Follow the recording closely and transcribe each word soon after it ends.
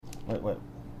Wait.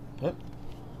 Yep.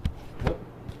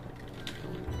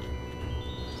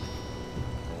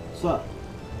 What's up?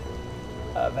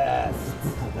 Avast.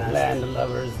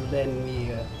 Landlubbers,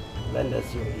 lend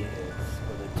us your ears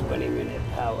for the 20-minute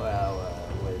power hour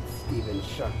with Stephen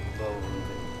Sharkbones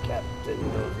and Captain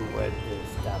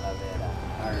Muertes Talavera.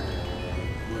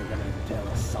 We're gonna tell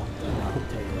a something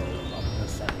tale about the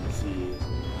seven seas.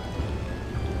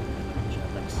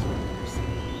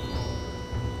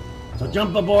 So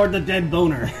jump aboard the dead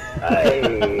boner.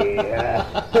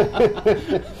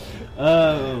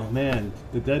 Oh man,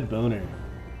 the dead boner.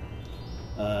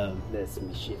 That's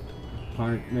me ship.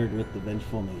 Partnered with the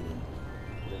vengeful maiden.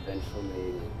 The vengeful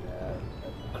maiden.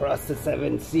 Across the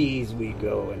seven seas we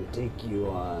go and take you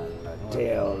on a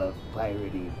tale of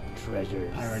piratey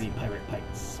treasures. Pirate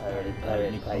pikes.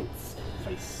 Pirate pikes.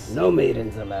 Face. No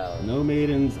maidens allowed. No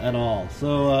maidens at all.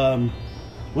 So,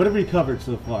 what have we covered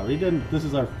so far? This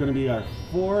is going to be our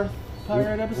fourth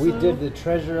pirate episode. We did the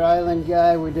Treasure Island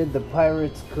guy. We did the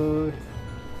Pirate's Code.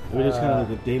 We just kind of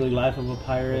like the daily life of a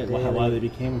pirate, why they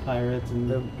became pirates, and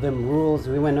them rules.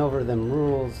 We went over them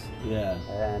rules. Yeah.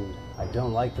 And I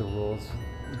don't like the rules.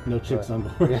 No chicks on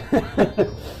board.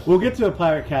 We'll get to a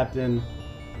pirate captain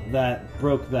that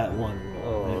broke that one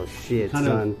rule. Oh shit,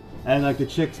 son. And like the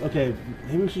chicks. Okay,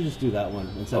 maybe we should just do that one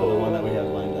instead of the one that we have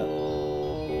lined up.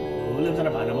 Who lives in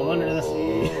a pineapple under the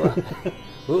sea?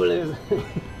 Who lives?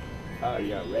 Are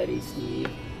you ready, Steve?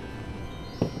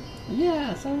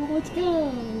 Yeah, so let's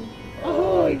go.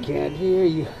 Oh, I can't hear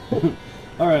you.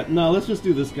 All right, now let's just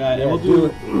do this guy, Yeah, and we'll do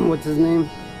what's his name?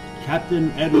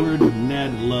 Captain Edward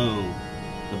Ned Low,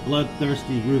 the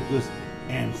bloodthirsty, ruthless,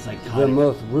 and psychotic. The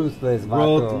most ruthless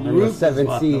vato in the seven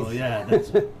seas. Yeah,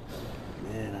 that's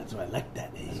man. That's why I like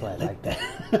that. That's why I like that.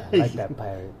 I like that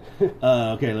pirate.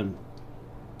 Okay.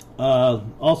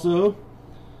 Also.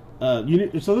 So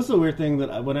this is a weird thing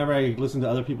that whenever I listen to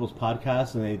other people's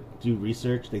podcasts and they do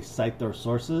research, they cite their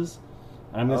sources.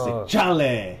 And I'm going to say,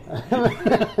 Chale!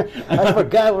 I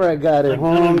forgot where I got it,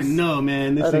 Holmes. I don't even know,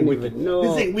 man. This ain't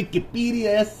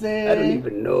Wikipedia essay. I don't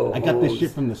even know, I got this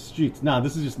shit from the streets. Nah,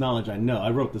 this is just knowledge I know.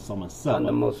 I wrote this on myself. I'm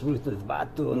the most ruthless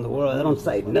vato in the world. I don't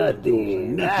cite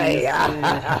nothing.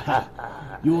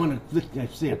 You want to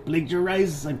say I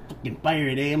plagiarize? I'm fucking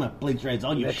pirate, eh? I'm going to plagiarize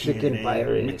all your Mexican shit,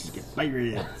 pirates. Mexican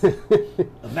pirates.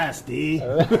 Avast,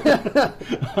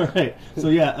 All right. So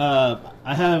yeah,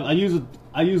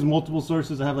 I use multiple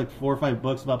sources. I have like 4 or 5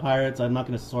 books about pirates. I'm not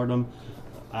going to sort them.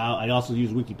 I also use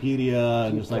Wikipedia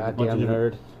and just like a bunch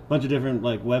of different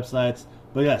like websites.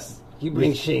 But yes, you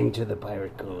bring shame to the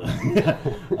pirate code.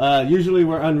 Usually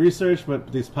we're unresearched,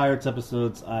 but these pirates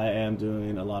episodes, I am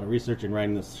doing a lot of research and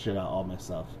writing this shit out all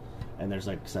myself. And there's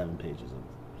like 7 pages of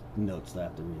notes that I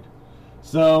have to read.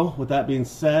 So, with that being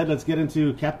said, let's get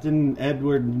into Captain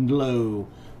Edward Low,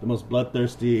 the most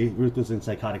bloodthirsty, ruthless, and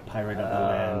psychotic pirate of the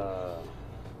land.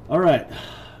 All right.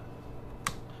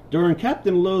 During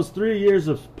Captain Low's 3 years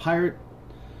of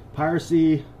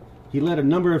piracy, he led a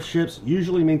number of ships,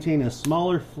 usually maintaining a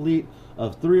smaller fleet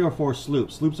of 3 or 4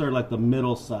 sloops. Sloops are like the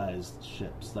middle-sized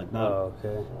ships, like not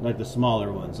like the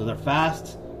smaller ones. So they're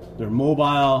fast, they're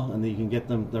mobile, and then you can get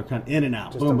them. They're kind of in and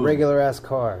out. Just a regular-ass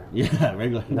car. Yeah,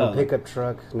 regular. No pickup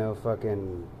truck, no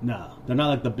fucking. No, they're not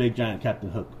like the big giant Captain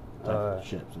Hook type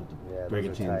ships with the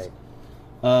brigantines.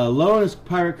 Low and his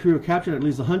pirate crew captured at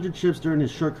least 100 ships during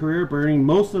his short career, burning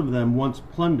most of them once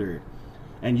plundered,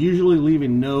 and usually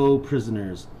leaving no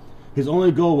prisoners. His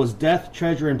only goal was death,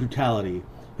 treasure, and brutality.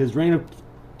 His reign of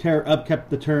terror upkept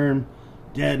the term,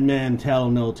 "Dead men tell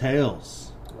no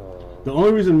tales." The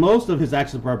only reason most of his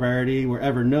acts of barbarity were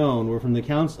ever known were from the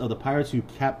accounts of the pirates who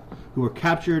were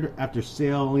captured after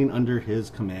sailing under his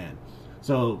command.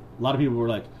 So a lot of people were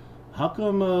like, how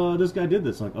come this guy did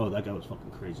this? Like, oh, that guy was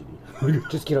fucking crazy, dude.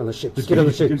 Just get on the ship. Just get on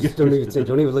the ship.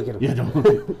 Don't even look at him. Yeah,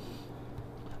 don't.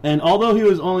 And although he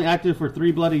was only active for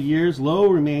 3 bloody years, Low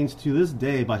remains to this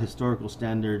day, by historical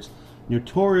standards,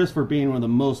 notorious for being one of the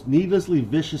most needlessly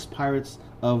vicious pirates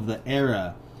of the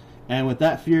era. And with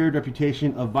that feared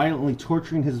reputation of violently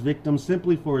torturing his victims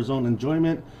simply for his own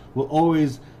enjoyment, will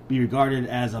always be regarded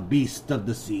as a beast of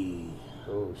the sea.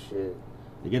 Oh, shit.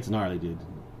 It gets gnarly, dude.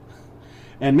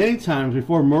 And many times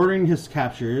before murdering his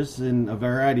captures in a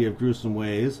variety of gruesome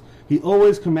ways, he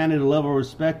always commanded a level of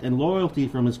respect and loyalty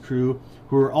from his crew,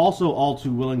 who were also all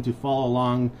too willing to follow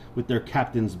along with their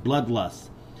captain's bloodlust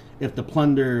if the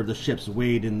plunder of the ships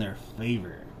weighed in their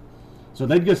favor. So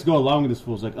they'd just go along with this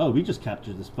fool's like, oh, we just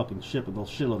captured this fucking ship with a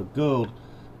shitload of gold.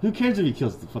 Who cares if he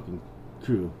kills the fucking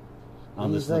crew?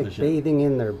 on He's this like other ship. bathing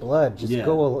in their blood. Just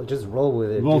just roll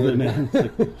with it. Roll dude. with it, man.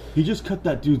 It's like, he just cut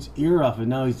that dude's ear off and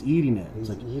now he's eating it. It's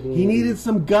like, eating he it. needed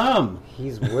some gum.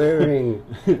 He's wearing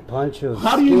a bunch of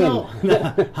How skin. do you know?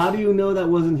 How do you know that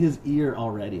wasn't his ear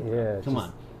already? Yeah, Come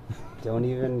on. Don't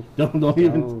even.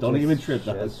 Don't even trip.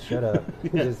 Just shut up.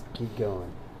 Yeah. Just keep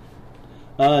going.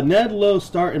 Ned Low's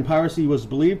start in piracy was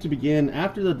believed to begin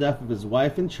after the death of his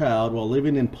wife and child while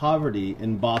living in poverty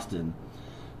in Boston.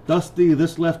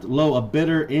 This left Low a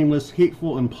bitter, aimless,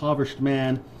 hateful, impoverished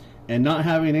man, and not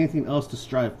having anything else to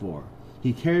strive for.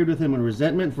 He carried with him a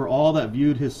resentment for all that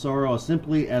viewed his sorrow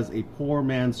simply as a poor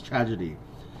man's tragedy,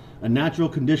 a natural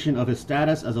condition of his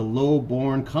status as a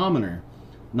low-born commoner,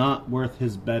 not worth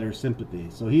his better sympathy.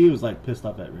 So he was like pissed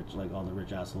off at all the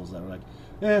rich assholes that were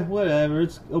like, whatever,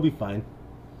 it'll be fine.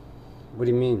 What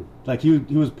do you mean? Like he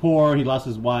was poor, he lost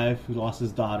his wife, he lost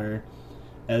his daughter,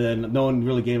 and then no one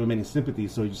really gave him any sympathy,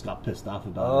 so he just got pissed off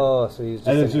about it. Oh, so he was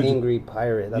just an angry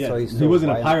pirate. That's why he's so he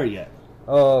wasn't violent. a pirate yet.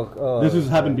 Oh. This was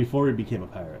happened before he became a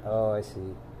pirate. Oh, I see.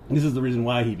 This is the reason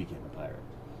why he became a pirate.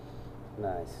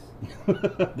 Nice.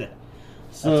 Yeah.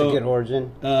 That's a good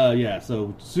origin.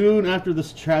 So soon after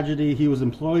this tragedy, he was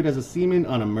employed as a seaman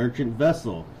on a merchant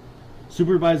vessel,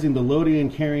 supervising the loading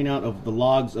and carrying out of the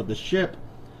logs of the ship,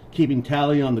 keeping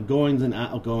tally on the goings and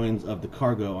outgoings of the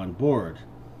cargo on board.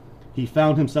 He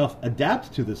found himself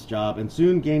adapt to this job and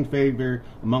soon gained favor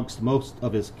amongst most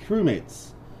of his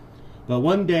crewmates. But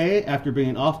one day, after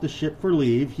being off the ship for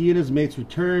leave, he and his mates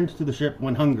returned to the ship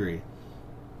when hungry.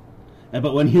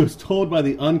 But when he was told by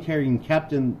the uncaring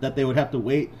captain that they would have to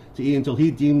wait to eat until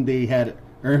he deemed they had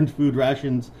earned food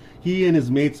rations, he and his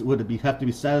mates would have to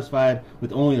be satisfied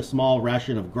with only a small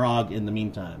ration of grog in the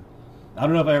meantime. I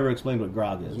don't know if I ever explained what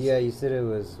grog is. Yeah, you said it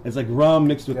was... It's like rum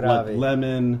mixed with like Grave.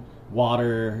 lemon,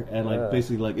 water, and like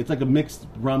basically like it's like a mixed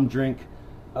rum drink.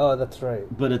 Oh, that's right.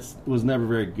 But it was never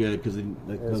very good because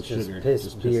no just sugar.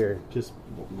 piss beer. Piss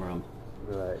rum.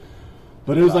 Right.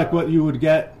 But it was like what you would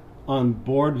get on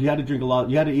board. You had to drink a lot.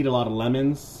 You had to eat a lot of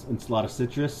lemons and a lot of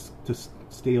citrus to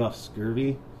stave off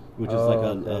scurvy, which is like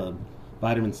a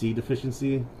vitamin C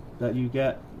deficiency that you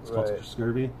get. It's called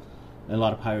scurvy. And a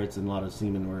lot of pirates and a lot of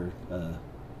seamen were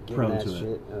prone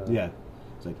to it. Yeah.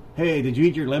 It's like, hey, did you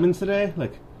eat your lemons today?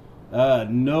 Like,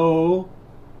 no.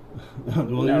 Well,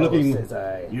 No,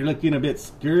 you're looking a bit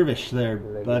scurvish there,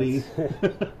 buddy.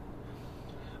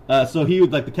 So he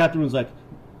would, like, the captain was like,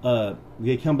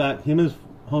 they come back, him and his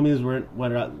homies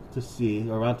went out to sea,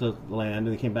 or out to land,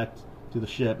 and they came back to the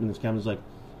ship, and this captain was like,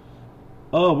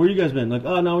 oh, where you guys been? Like,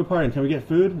 oh, no, we're partying. Can we get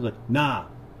food? He's like, nah,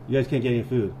 you guys can't get any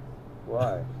food.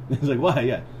 Why? He's like, why?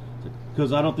 Yeah.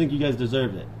 Because I don't think you guys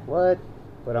deserve it. What?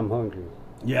 But I'm hungry.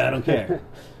 Yeah, I don't care.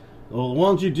 Well, why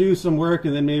don't you do some work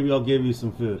and then maybe I'll give you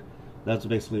some food. That's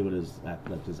basically what his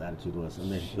attitude was,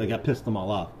 and they got pissed them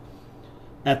all off.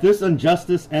 At this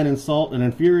injustice and insult, an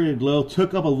infuriated Low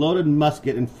took up a loaded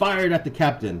musket and fired at the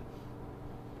captain.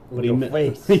 But he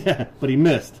missed. Yeah, but he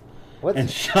missed. What? And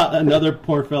shot another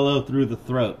poor fellow through the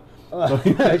throat.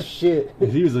 Shit.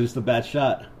 He was just a bad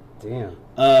shot. Damn.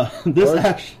 This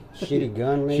action. Shitty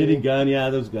gun, maybe? Shitty gun,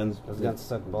 yeah, those guns. Those guns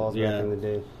suck balls back in the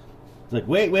day. It's like,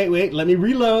 wait, let me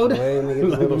reload. Wait, let me get a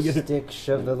little stick,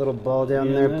 shove the little ball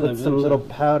down there, put some little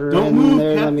powder Don't in move,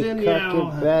 there, Captain, let me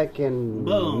cock it back and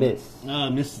boom. miss.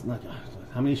 Miss.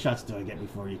 How many shots do I get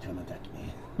before you come attack me?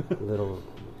 Little.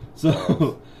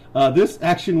 So, this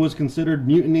action was considered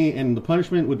mutiny, and the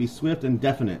punishment would be swift and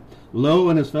definite. Low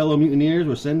and his fellow mutineers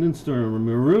were sentenced to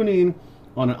marooning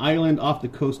on an island off the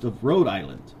coast of Rhode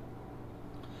Island.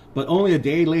 But only a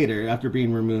day later, after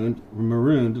being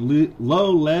marooned,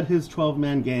 Low led his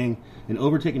 12-man gang in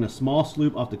overtaking a small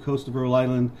sloop off the coast of Rhode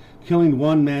Island, killing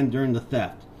one man during the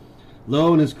theft.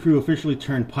 Low and his crew officially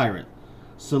turned pirate,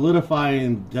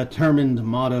 solidifying the determined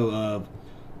motto of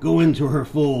 "Go into her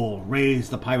full, raise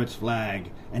the pirate's flag,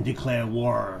 and declare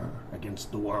war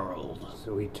against the world."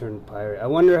 So he turned pirate. I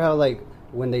wonder how, like,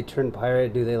 when they turn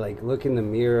pirate, do they, like, look in the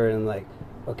mirror and, like,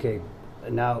 okay,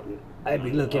 now I'd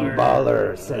be looking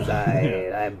baller, says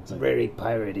I. I'm very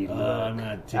piratey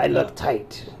look. I look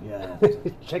tight. Yeah.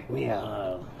 Check me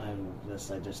out. I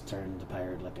just turned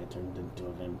pirate like I turned into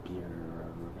a vampire.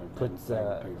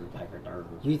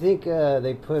 Do you think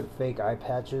they put fake eye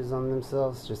patches on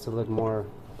themselves just to look more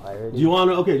piratey? Do you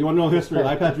want to know history of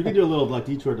eye patch? We can do a little like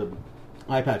detour to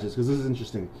eye patches because this is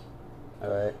interesting. All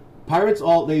right. Pirates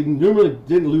they normally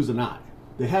didn't lose an eye.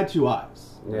 They had two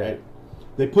eyes. Yeah. Right?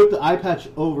 They put the eye patch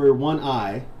over one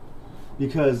eye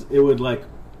because it would like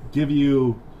give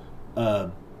you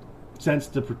a sense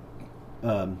to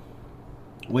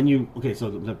when you so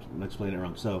I'm explaining it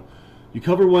wrong. So you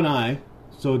cover one eye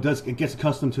so it gets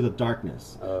accustomed to the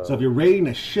darkness. So if you're raiding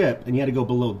a ship and you had to go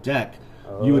below deck,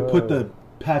 you would put the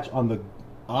patch on the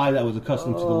eye that was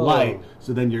accustomed to the light,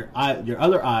 so then your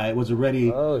other eye was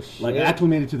already like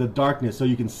acclimated to the darkness, so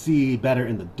you can see better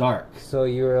in the dark. So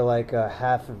you were like a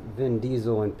half Vin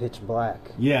Diesel in Pitch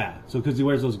Black. Yeah, so because he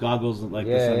wears those goggles like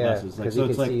the sunglasses, because so you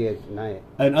it's can like see at night.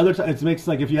 And other times it makes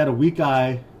like if you had a weak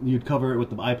eye, you'd cover it with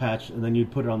the eye patch, and then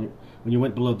you'd put it on when you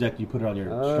went below deck, you put it on your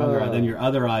stronger eye. Then your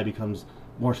other eye becomes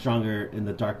more stronger in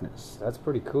the darkness. That's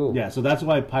pretty cool. Yeah, so that's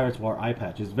why pirates wore eye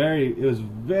patch. It was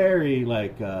very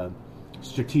like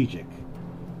strategic.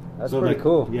 That's so, pretty like,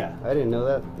 cool. Yeah, I didn't know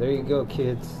that. There you go,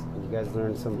 kids. You guys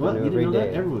learn something what? new You didn't every know day.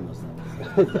 That? Everyone knows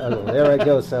that. Oh, there I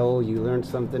go, Saul. You learned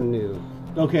something new.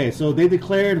 Okay, so they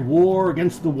declared war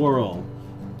against the world.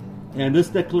 And this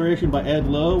declaration by Ed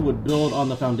Low would build on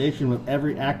the foundation of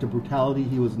every act of brutality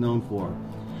he was known for.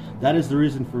 That is the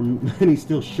reason for many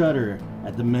still shudder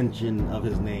at the mention of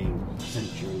his name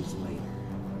centuries later.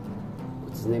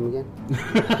 What's his name again?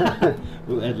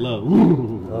 Ed Low.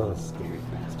 Oh, scary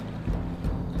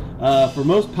bastard. For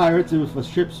most pirates, if a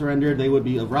ship surrendered, they would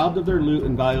be robbed of their loot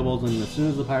and valuables, and as soon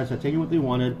as the pirates had taken what they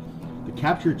wanted, the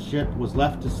captured ship was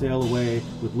left to sail away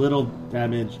with little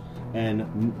damage and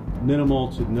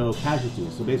minimal to no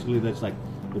casualties. So basically, that's like,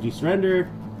 if you surrender,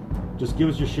 just give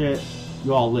us your shit,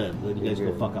 you all live, then you guys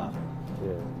go fuck off.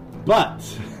 Yeah. But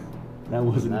that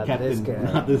wasn't Not Captain, this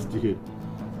guy. not this dude.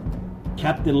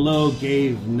 Captain Low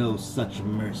gave no such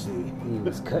mercy. He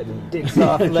was cutting dicks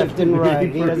off left and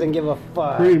right. He doesn't give a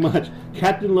fuck. Pretty much.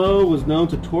 Captain Low was known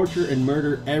to torture and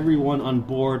murder everyone on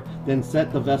board, then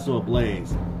set the vessel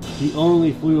ablaze. He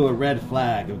only flew a red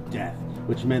flag of death,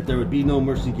 which meant there would be no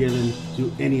mercy given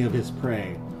to any of his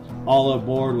prey. All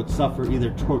aboard would suffer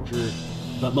either torture,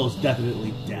 but most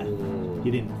definitely death.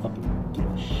 He didn't fucking give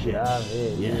a shit.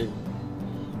 Yeah.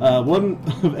 One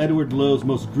of Edward Low's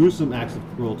most gruesome acts of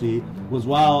cruelty was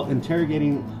while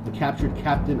interrogating a captured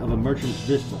captain of a merchant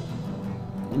vessel.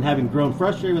 And having grown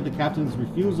frustrated with the captain's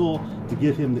refusal to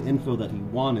give him the info that he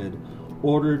wanted,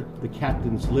 ordered the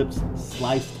captain's lips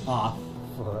sliced off,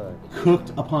 cooked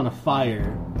upon a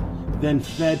fire, then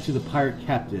fed to the pirate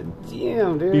captain.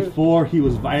 Damn, dude. Before he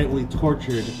was violently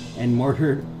tortured and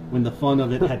murdered when the fun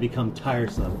of it had become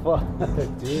tiresome. Fuck,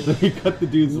 dude. So he cut the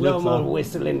dude's No lips more off.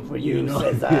 whistling for you, know,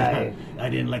 says yeah, I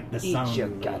didn't like the Eat sound. your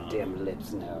goddamn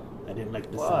lips now. I didn't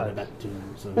like the Fuck. sound of that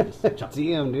tune, so he just chopped.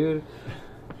 Damn, dude.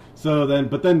 So then,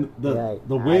 but then the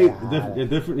way the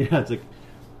different, yeah, it's like,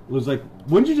 it was like,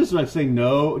 wouldn't you just like say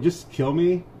no, just kill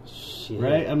me, Shit.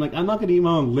 right? I'm like, I'm not gonna eat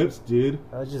my own lips, dude.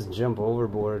 I'll just jump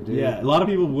overboard, dude. Yeah, a lot of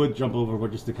people would jump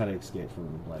overboard just to kind of escape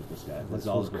from like this guy. That's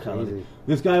all his brutality. crazy.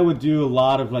 This guy would do a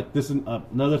lot of like this.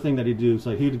 Another thing that he'd do,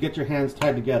 so he would get your hands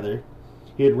tied together.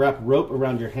 He'd wrap rope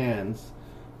around your hands,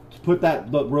 put that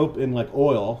rope in like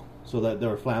oil so that they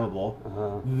were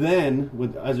flammable.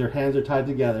 Then, as your hands are tied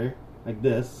together like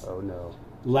this, Oh no.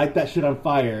 light that shit on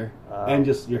fire, and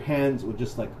just your hands would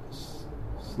just like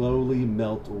slowly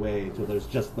melt away until there's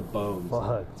just the bones.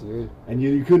 Fuck, dude. And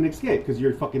you couldn't escape because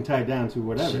you're fucking tied down to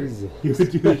whatever. Jesus. You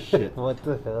would do this shit. What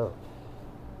the hell?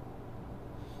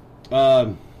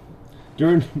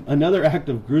 During another act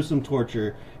of gruesome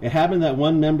torture, it happened that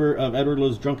one member of Edward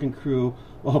Low's drunken crew,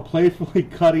 while playfully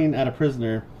cutting at a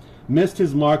prisoner, missed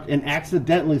his mark and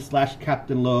accidentally slashed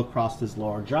Captain Low across his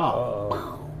lower jaw.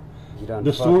 Uh-oh. You done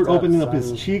The fucked sword opening up son.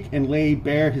 his cheek and laid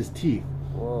bare his teeth.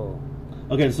 Whoa.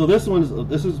 Okay, so this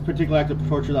is a particular act of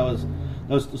torture that was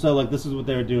so like this is what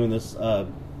they were doing this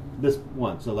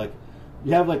one. So like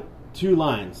you have like two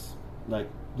lines, like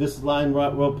this line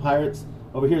row pirates,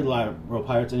 over here the line row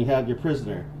pirates, and you have your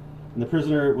prisoner, and the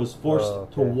prisoner was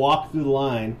forced to walk through the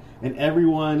line, and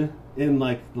everyone in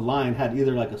like the line had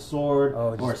either like a sword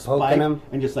or a spike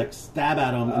and just like stab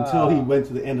at him until he went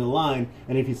to the end of the line,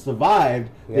 and if he survived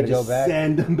they just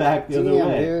send him back the other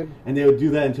way, dude. and they would do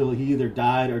that until he either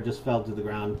died or just fell to the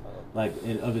ground like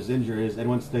of his injuries, and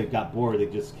once they got bored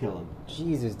they'd just kill him.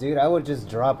 Jesus, dude, I would just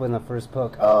drop in the first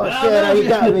poke. Oh shit, you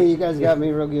got me. You guys got me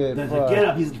real good. Get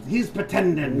up, he's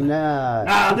pretending.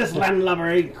 Nah. This landlubber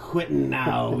ain't quitting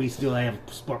now. We still have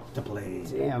sport to play.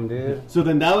 Damn, dude. So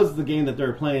then that was the game that they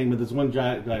were playing with this one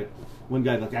guy like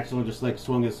accidentally just like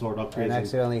swung his sword up crazy And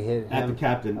accidentally hit at him. the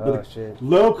captain. Oh But shit.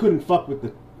 Low couldn't fuck with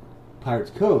the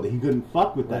pirate's code. He couldn't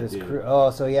fuck with that dude.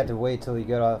 So he had to wait till he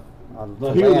got off on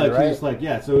Well, the he was land, like, right? he was like,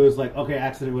 yeah. So it was like, okay,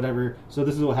 accident, whatever. So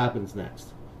this is what happens next.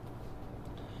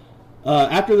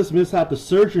 After this mishap, the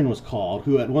surgeon was called,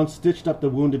 who at once stitched up the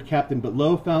wounded captain, but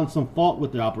Low found some fault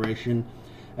with the operation,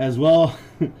 as well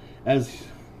as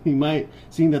he might,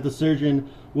 seeing that the surgeon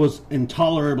was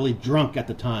intolerably drunk at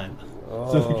the time.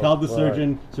 So he called the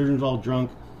surgeon. Surgeon's all drunk.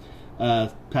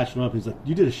 patched him up. He's like,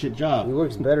 "You did a shit job." He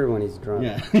works better when he's drunk.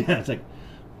 Yeah, yeah. It's like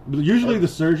usually the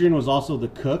surgeon was also the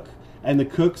cook, and the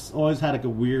cooks always had like a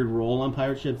weird role on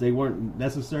pirate ships. They weren't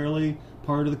necessarily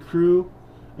part of the crew.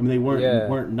 I mean, they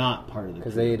weren't not part of the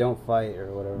crew because they don't fight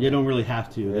or whatever. You don't really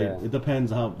have to. Yeah. It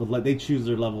depends how they choose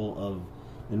their level of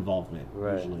involvement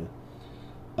usually.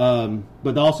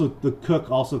 But also the cook,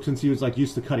 since he was like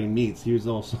used to cutting meats, he was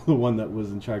also the one that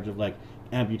was in charge of like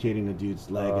amputating the dude's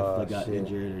leg if they got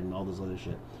injured and all this other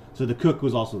shit. So the cook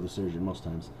was also the surgeon most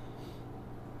times.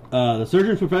 The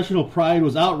surgeon's professional pride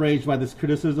was outraged by this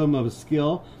criticism of his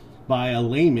skill by a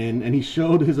layman, and he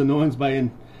showed his annoyance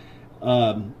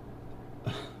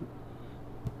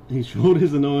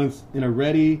in a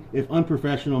ready, if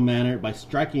unprofessional manner by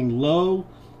striking Low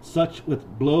such with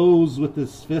blows with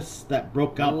his fists that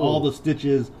broke out all the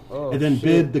stitches, and then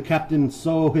bid the captain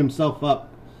sew himself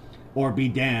up or be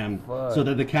damned, so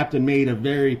that the captain made a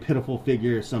very pitiful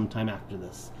figure sometime after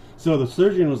this. So the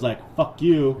surgeon was like, "Fuck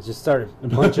you!" Just started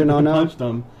punching on him. Punched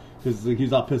him because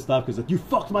he's all pissed off because like, "You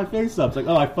fucked my face up." It's like,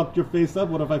 "Oh, I fucked your face up.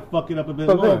 What if I fuck it up a bit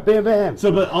more?" Bam, bam.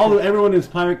 So, but everyone in his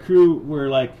pirate crew were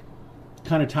like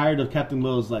kind of tired of Captain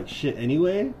Low's like shit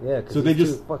anyway. Yeah, because so they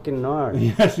just too fucking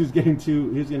gnarly. Yes, he was getting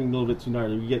a little bit too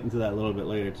gnarly. We get into that a little bit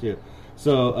later too.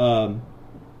 So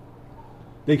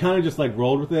they kind of just like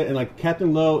rolled with it, and like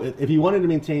Captain Low, if he wanted to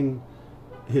maintain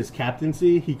his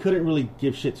captaincy, he couldn't really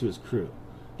give shit to his crew.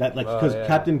 That like because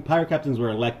pirate captains were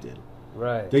elected.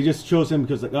 Right. They just chose him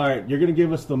because like, all right, you're gonna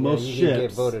give us the most you ships. Can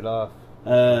get voted off.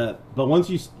 But once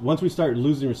we start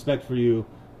losing respect for you,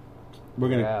 we're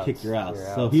gonna kick your ass.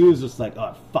 So he was just like,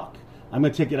 oh fuck, I'm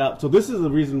gonna take it out. So this is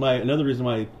another reason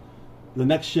why the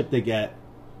next ship they get,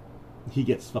 he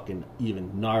gets fucking even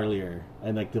gnarlier,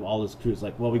 and like all his crew's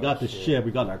like, well, we got this ship,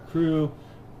 we got our crew.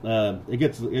 It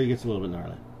gets a little bit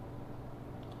gnarly.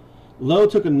 Low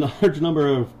took a large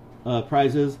number of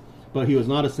prizes, but he was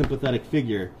not a sympathetic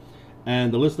figure,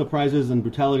 and the list of prizes and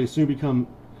brutality soon became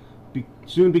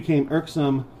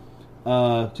irksome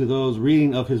to those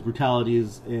reading of his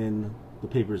brutalities in the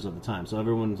papers of the time. So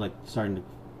everyone's like starting to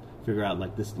figure out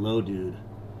like this Low dude.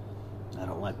 I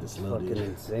don't like this Low dude. Fucking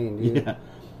insane, dude. Yeah.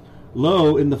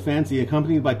 Low, in the Fancy,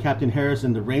 accompanied by Captain Harris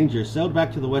and the Ranger, sailed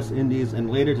back to the West Indies and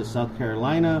later to South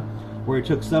Carolina, where he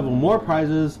took several more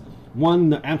prizes. One,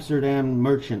 the Amsterdam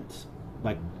Merchant,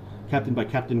 captained by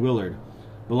Captain Willard,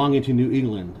 belonging to New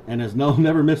England, and as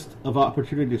never missed of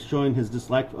opportunity of showing his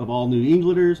dislike of all New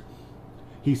Englanders,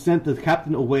 he sent the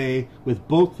captain away with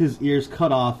both his ears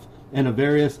cut off and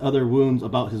various other wounds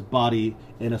about his body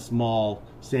in a small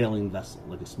sailing vessel,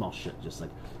 like a small ship, just like,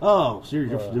 oh, so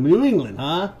you're from New England,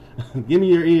 huh? Give me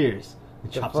your ears. He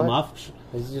chops them off.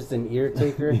 He's just an ear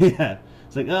taker? Yeah.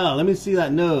 It's like, oh, let me see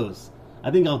that nose. I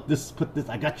think I'll just put this,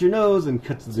 I got your nose, and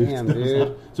cuts the dude's nose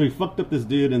off. So he fucked up this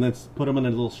dude and then put him on a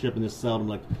little ship and just sold him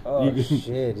like... Oh,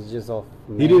 shit. He's just all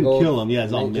mangled. He didn't kill him. Yeah,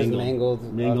 he's all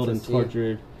mangled. Mangled and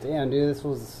tortured. Damn, dude, this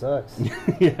was sucks.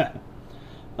 Yeah.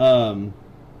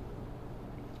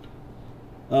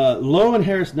 Low and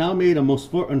Harris now made a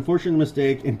most unfortunate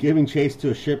mistake in giving chase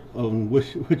to a ship on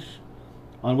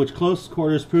which close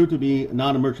quarters proved to be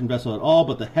not a merchant vessel at all,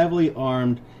 but the heavily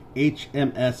armed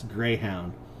HMS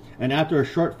Greyhound. And after a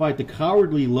short fight, the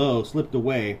cowardly Low slipped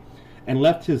away and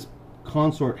left his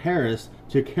consort Harris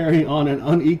to carry on an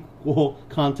unequal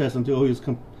contest until he was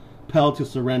compelled to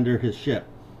surrender his ship.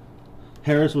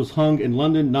 Harris was hung in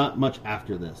London not much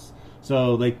after this.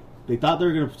 So they thought they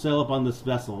were going to sail up on this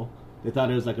vessel. They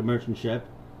thought it was like a merchant ship.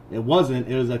 It wasn't.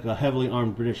 It was like a heavily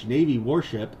armed British Navy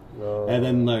warship. Oh. And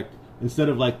then like instead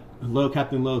of like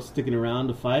Captain Low sticking around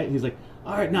to fight, he's like,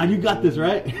 all right, now you got this,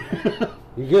 right?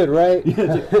 You good, right?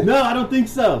 Like, no, I don't think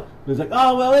so. He's like,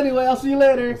 oh, well, anyway, I'll see you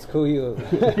later. It's cool. You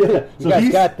so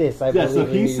guys got this. I believe so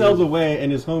he sails away,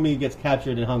 and his homie gets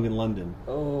captured and hung in London.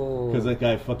 Oh. Because that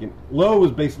guy Low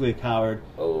was basically a coward.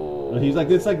 Oh. He's like,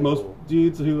 it's like most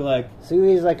dudes who like... So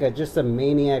he's like just a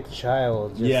maniac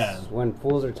child. Yeah. When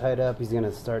fools are tied up, he's going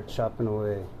to start chopping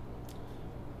away.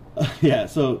 Yeah,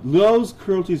 so Low's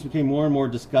cruelties became more and more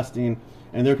disgusting,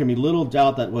 and there can be little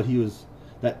doubt that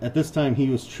at this time he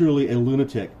was truly a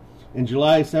lunatic. In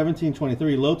July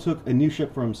 1723, Low took a new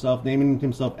ship for himself, naming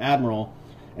himself Admiral,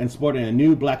 and sporting a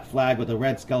new black flag with a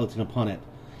red skeleton upon it.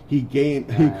 He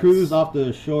cruised off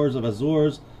the shores of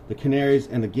Azores, the Canaries,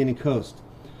 and the Guinea coast.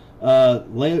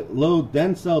 Low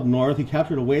then sailed north. He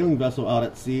captured a whaling vessel out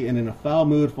at sea, and in a foul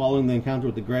mood following the encounter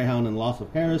with the Greyhound and loss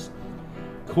of Harris,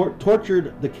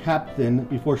 tortured the captain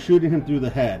before shooting him through the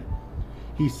head.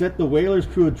 He set the whaler's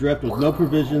crew adrift with no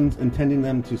provisions, intending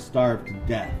them to starve to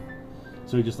death.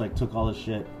 So he just like took all his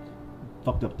shit,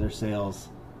 fucked up their sails.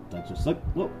 That's just like,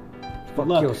 whoop, Fuck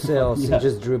luck. your sails. Yeah. He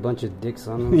just drew a bunch of dicks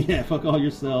on them. Yeah, fuck all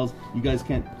your sails. You guys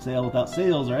can't sail without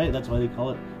sails, right? That's why they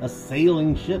call it a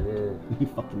sailing ship. Yeah. You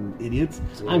fucking idiots.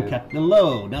 Yeah. I'm Capn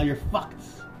Low. Now you're fucked.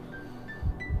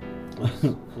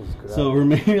 So,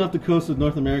 remaining off the coast of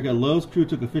North America, Low's crew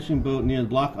took a fishing boat near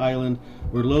Block Island,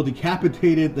 where Low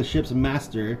decapitated the ship's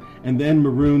master and then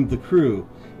marooned the crew.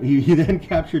 He then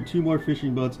captured 2 more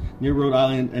fishing boats near Rhode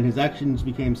Island, and his actions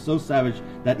became so savage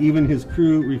that even his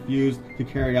crew refused to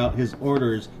carry out his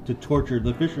orders to torture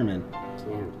the fishermen.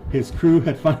 Damn. His crew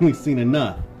had finally seen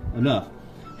enough.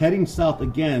 Heading south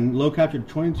again, Low captured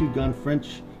a 22-gun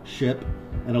French ship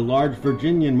and a large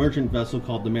Virginian merchant vessel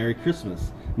called the Merry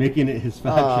Christmas, making it his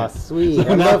flagship. Oh, sweet.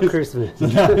 I love Christmas. So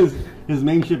now his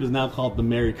main ship is now called the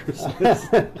Merry Christmas.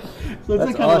 So it's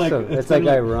That's awesome. It's like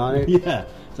ironic. Yeah.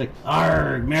 It's like,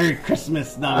 argh, Merry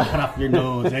Christmas, now cut off your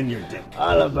nose and your dick.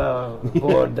 All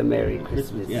aboard the Merry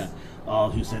Christmas. Yeah. All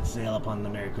who set sail upon the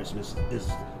Merry Christmas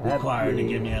is required to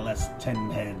give me at least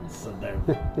 10 heads of their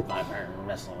 5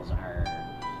 vessels.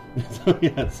 So,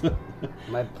 yeah. So,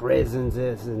 My presence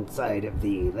is inside of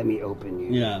thee. Let me open you.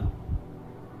 yeah.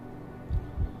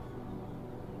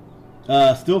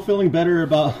 Still feeling better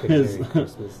about Fucking his. Merry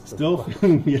Christmas. Still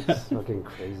feeling, yeah. It's fucking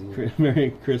crazy.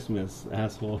 Merry Christmas,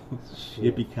 asshole.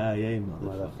 Shit. Yippee-ki-yay,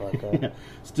 motherfucker. Motherfucker. Yeah.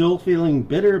 Still feeling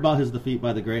bitter about his defeat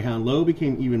by the Greyhound, Low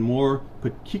became even more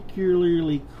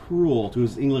particularly cruel to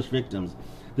his English victims,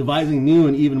 devising new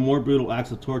and even more brutal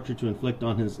acts of torture to inflict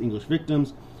on his English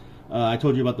victims. I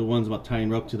told you about the ones about tying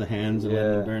rope to the hands and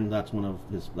letting them burn. That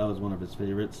was one of his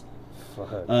favorites.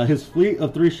 His fleet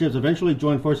of 3 ships eventually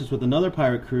joined forces with another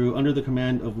pirate crew under the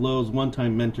command of Low's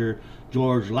one-time mentor,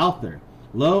 George Lowther.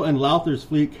 Low and Lowther's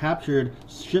fleet captured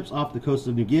ships off the coast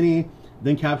of New Guinea,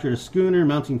 then captured a schooner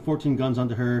mounting 14 guns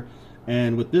onto her,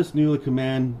 and with this new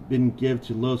command been given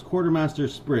to Low's quartermaster,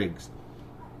 Spriggs.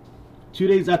 2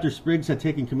 days after Spriggs had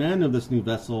taken command of this new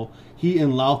vessel, he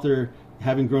and Lowther,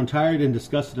 having grown tired and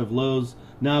disgusted of Low's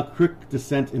now quick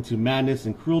descent into madness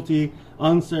and cruelty,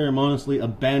 unceremoniously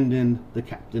abandoned the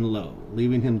Capn Low,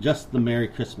 leaving him just the Merry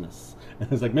Christmas.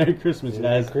 And it's like, Merry Christmas, guys.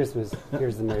 Merry Christmas.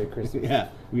 Here's the Merry Christmas. Yeah,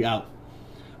 we out.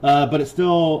 But it's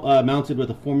still mounted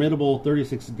with a formidable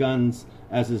 36 guns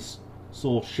as his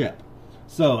sole ship.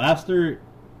 So after,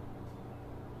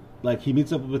 like, he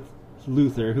meets up with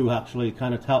Luther, who actually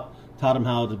kind of taught him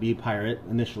how to be a pirate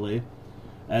initially.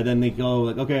 And then they go,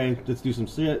 like, okay, let's do some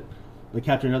shit. They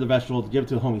capture another vessel to give it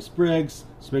to the homie Spriggs.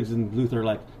 Spriggs and Luther are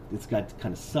like, this guy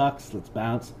kind of sucks, let's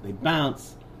bounce. They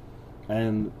bounce.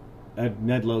 And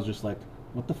Ned Low's just like,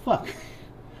 what the fuck?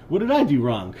 What did I do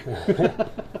wrong?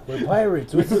 We're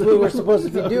pirates. This is what we're supposed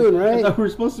to be doing, right? I thought we're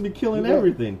supposed to be killing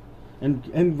everything.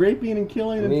 And raping and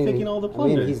killing and taking all the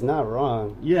plunder. I mean, he's not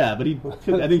wrong. Yeah, but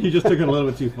I think he just took it a little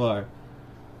bit too far.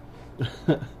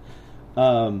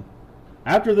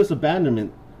 After this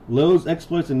abandonment, Low's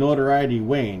exploits and notoriety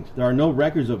waned. There are no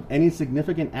records of any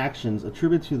significant actions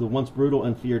attributed to the once brutal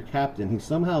and feared captain. He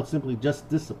somehow simply just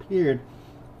disappeared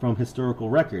from historical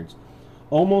records.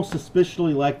 Almost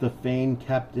suspiciously like the famed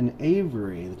Captain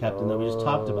Avery, the captain that we just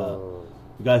talked about.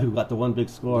 The guy who got the one big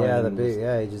score.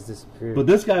 Yeah, he just disappeared. But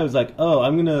this guy was like, oh,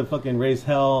 I'm going to fucking raise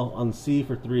hell on the sea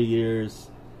for 3 years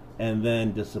and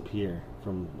then disappear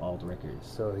from all the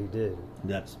records. So he did.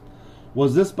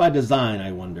 Was this by design,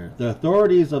 I wonder? The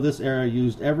authorities of this era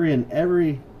used every and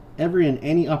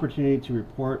any opportunity to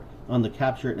report on the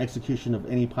capture and execution of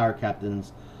any pirate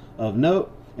captains of note,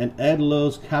 and Ned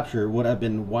Low's capture would have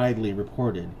been widely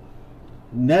reported.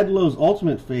 Ned Low's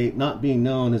ultimate fate not being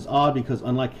known is odd because,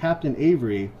 unlike Captain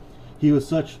Avery, he was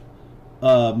such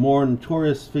a more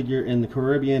notorious figure in the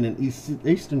Caribbean and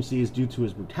Eastern seas due to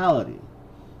his brutality.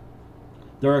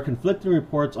 There are conflicting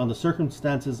reports on the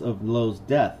circumstances of Low's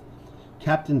death.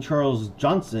 Captain Charles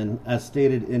Johnson, as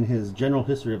stated in his General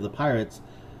History of the Pirates,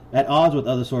 at odds with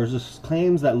other sources,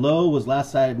 claims that Low was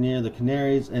last sighted near the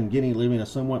Canaries and Guinea living a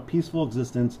somewhat peaceful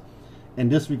existence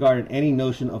and disregarded any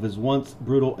notion of his once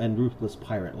brutal and ruthless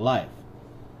pirate life.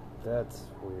 That's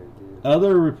weird, dude.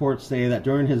 Other reports say that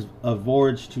during his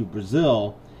voyage to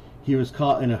Brazil, he was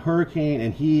caught in a hurricane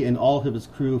and he and all of his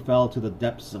crew fell to the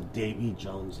depths of Davy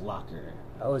Jones' locker.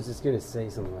 I was just going to say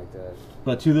something like that.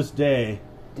 But to this day,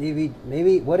 Davy,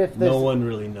 maybe, what if there's... No one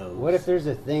really knows. What if there's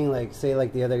a thing, like, say,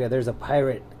 like the other guy, there's a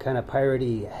pirate, kind of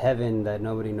piratey heaven that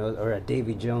nobody knows, or a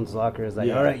Davy Jones locker is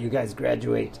like, all right, you guys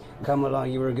graduate, come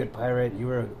along, you were a good pirate, you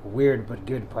were a weird but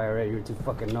good pirate, you were too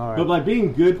fucking gnarly. But by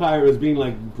being good pirate was being,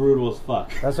 like, brutal as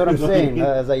fuck. That's what I'm saying.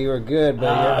 It's like you were good,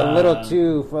 but you're a little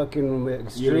too fucking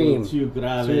extreme. You're a little too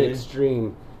grave. Too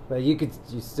extreme. But you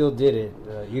still did it.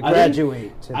 You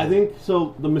graduate. I think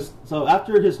so. So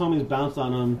after his homies bounced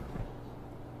on him,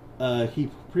 he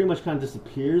pretty much kind of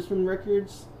disappears from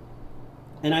records,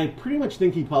 and I pretty much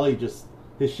think his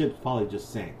ship probably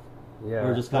just sank,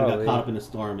 or just kind of got caught up in a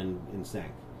storm and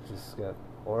sank. Just got,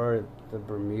 or the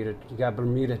Bermuda. He got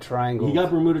Bermuda Triangle. He got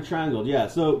Bermuda Triangle, yeah.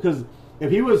 So because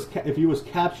if he was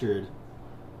captured.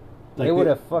 Like they would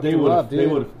have fucked him up, dude. It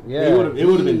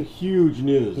would have been huge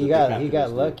news. He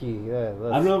got lucky. Yeah,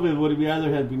 I don't know if it would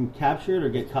either have been captured or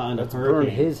get caught in a hurricane. Burn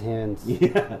his hands.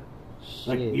 Yeah, Shit.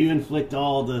 like you inflict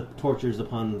all the tortures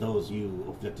upon those you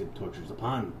inflicted tortures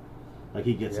upon. Like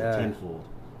he gets it tenfold.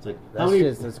 It's like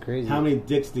that's crazy. How many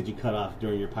dicks did you cut off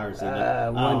during your piracy?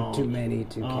 One too many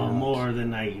to count. More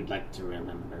than I'd like to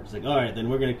remember. It's like, all right, then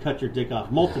we're gonna cut your dick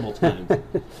off multiple times.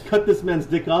 Cut this man's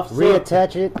dick off.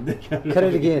 Reattach it. Cut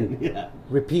it again. Yeah.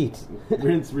 Repeat.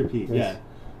 Rinse, repeat. Yeah.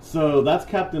 So that's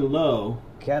Capn Low.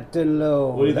 Capn Low.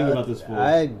 What do you think about this fool?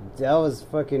 That was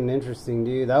fucking interesting,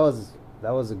 dude. That was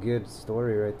a good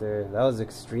story right there. That was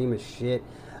extreme as shit.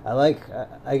 I like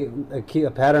a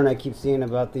pattern I keep seeing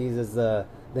about these is the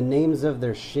names of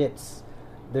their shits.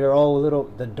 They're all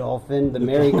little. The dolphin, the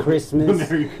Merry Christmas, the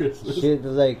Merry Christmas shit.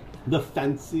 Like the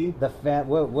fancy, the fat.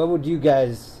 What would you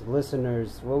guys,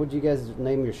 listeners? What would you guys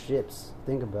name your ships?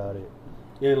 Think about it.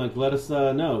 Yeah, like let us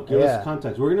know. Give us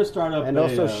context. We're gonna start up and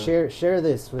also share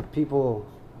this with people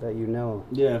that you know.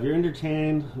 Yeah, if you're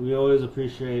entertained, we always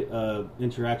appreciate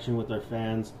interaction with our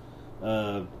fans.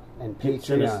 And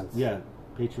Patreons.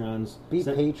 Patreons. Be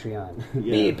Patreon. Yeah.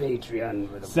 Be a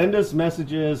Patreon. Send us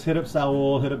messages. Hit up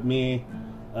Saul. Hit up me.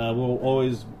 We'll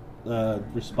always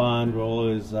respond. We'll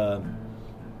always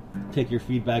take your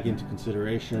feedback into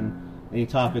consideration. Any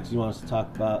topics you want us to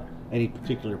talk about. Any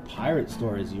particular pirate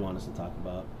stories you want us to talk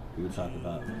about. We would talk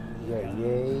about. Yeah,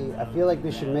 yay. I feel like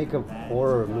they should make a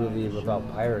horror movie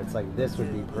about pirates. Like this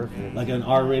would be perfect. Like an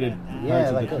R-rated. Yeah,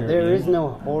 like there is no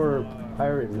horror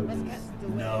pirate movies.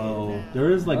 No,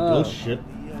 there is like Ghost Ship.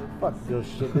 Fuck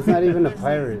Ghost Ship. It's not even a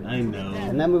pirate. I know.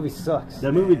 And that movie sucks.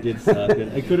 That movie did suck.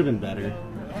 It could have been better.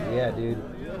 Yeah, dude.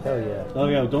 Hell yeah. Oh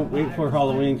yeah, don't wait for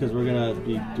Halloween because we're gonna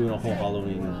be doing a whole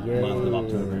Halloween month of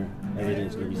October.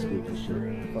 Everything's gonna be spooky as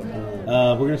shit.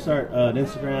 We're gonna start an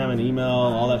Instagram and email,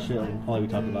 all that shit. We'll probably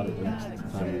talk about it the next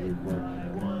time we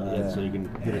record. So you can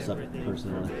hit us up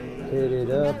personally. Hit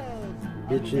it up,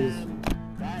 bitches.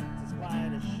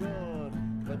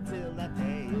 Till that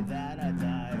day that I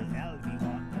die, I'll be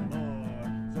walking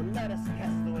more. So let us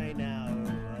cast away now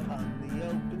upon the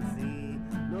open sea.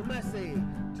 No mercy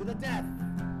to the death,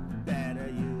 better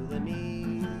you than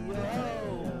me.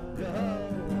 Yo-ho,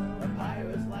 yo-ho, a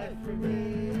pirate's life for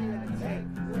me. I take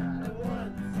what I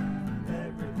want,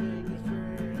 everything is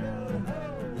free. Yo-ho,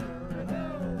 yo-ho,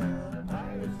 a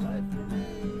pirate's life for me.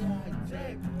 I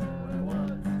take what I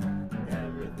want,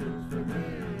 everything's for me.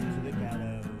 To the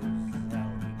gallows.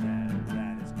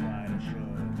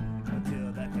 Until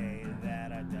that day that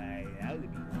I die, I'll be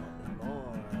wanting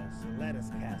more. So let us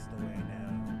cast away.